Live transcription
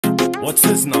What's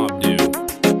this knob do?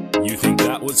 You think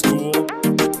that was cool?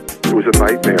 It was a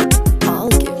nightmare. I'll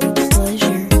give you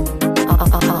pleasure.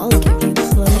 I'll give you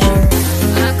pleasure.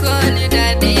 I call you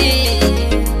daddy.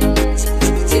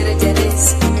 Jeris.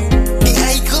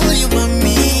 I call you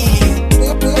mommy.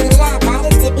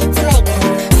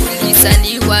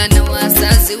 Nilisaliwa na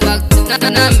wazazi wako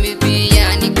na mimi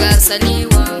pia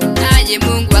nikasaliwa. Naye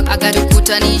Mungu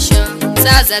akatukutanisha.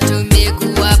 Sasa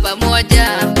tumekuwa pamoja.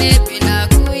 Baby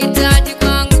nakuhitaji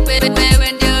kwangu.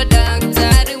 Wewe ndio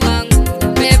daktari wangu.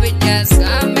 Baby just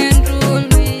come and rule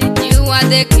me. You are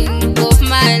the king of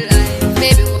my life.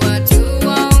 Baby watu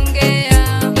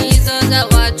waongea. Hizo za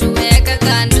watu weka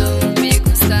kando. Me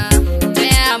gusta. Te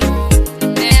amo.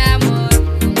 Te amo.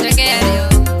 Te quiero.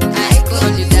 I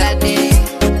call you daddy.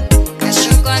 Cause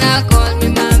you gonna call me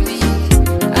mommy.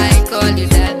 I call you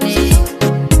daddy.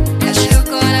 Cause you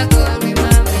gonna call me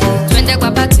mommy. Twende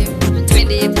kwa party.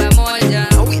 Twende pamoja.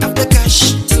 We have the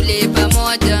cash. Tule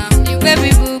pamoja. Ni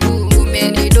baby bubu.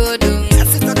 Umenidodo.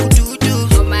 Asita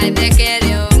kududu. Oh my te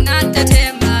quiero.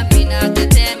 Natetema.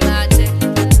 Minatetema te.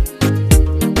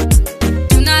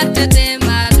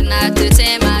 Tunatetema.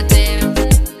 Tunatetema te.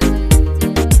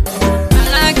 I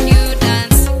like you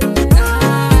dance.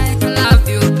 I love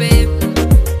you babe.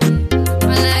 I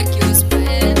like you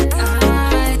spend.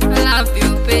 I love you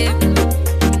babe.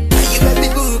 You baby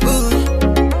boo boo.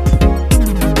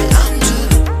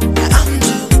 I'm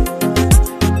too.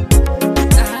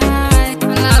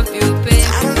 I love you babe.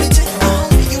 I don't need to know.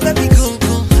 You baby cool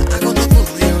cool. I gonna pull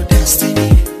your destiny.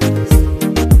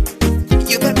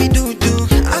 You baby do do.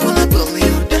 I gonna pull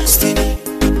your destiny.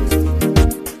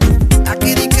 I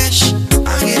get the cash.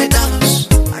 I get the dollars.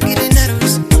 I get the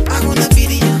nettles. I gonna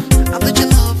feed you. I let you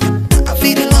love. I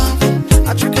feed you love.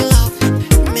 I drink your love.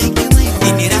 Make you live.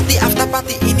 In it at the after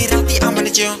party. In it at the I'm in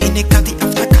the jail. In it got the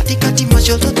after kati my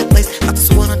shoulder to the place. I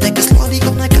just wanna take a slowly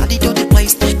go like kati to the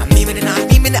place. I'm leaving it. I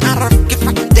don't give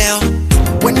a damn.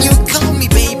 When you call me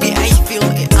baby, I feel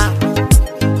it up.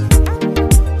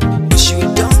 You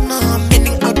don't know I'm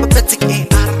meaning alphabetic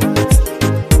AR.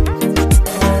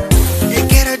 You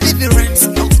get a difference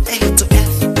of A to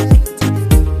F.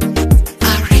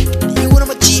 Alright, you are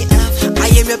my GF, I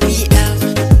am your BF.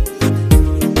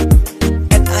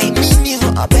 And I mean you,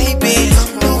 baby.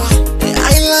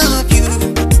 I love you,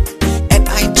 and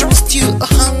I trust you,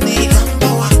 honey.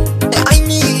 I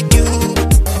need you,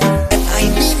 and I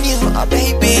mean you,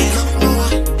 baby.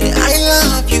 I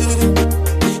love you,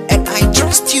 and I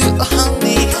trust you,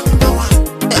 honey.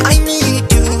 I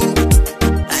need you.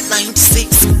 At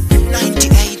 96,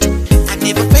 98, I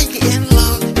never fell in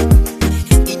love.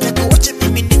 Itakuwa watching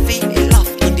me in love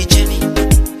in the journey.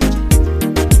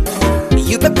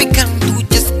 You baby can do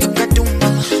just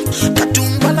katumbala.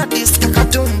 Katumbala this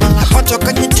katumbala. Hot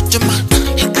chocolate jujuma,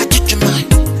 jujuma.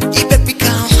 You baby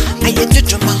can, I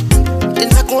jujuma.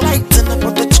 Then I go like to the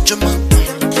photo jujuma.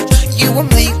 You are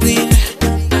my queen.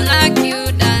 I like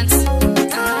you dance.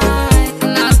 I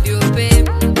love you babe.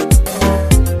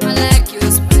 I like you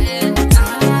spend. I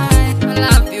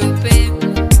love you babe.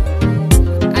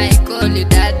 I call you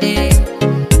daddy.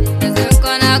 Is you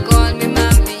gonna call me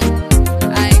mommy?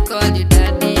 I call you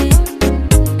daddy.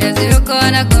 Is you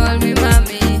gonna call me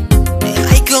mommy?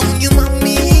 I call you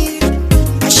mommy.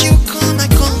 As you gonna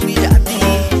call me daddy.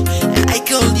 I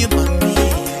call you mommy.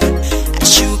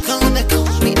 As you gonna call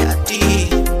me daddy.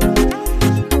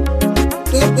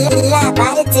 Yeah,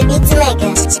 body to be to make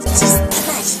it. Just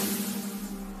touch.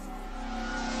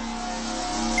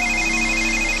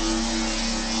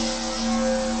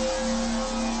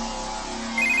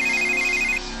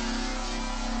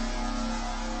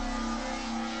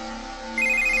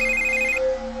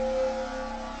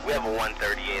 We have a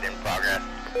 138 in progress.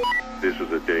 This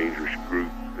is a dangerous group.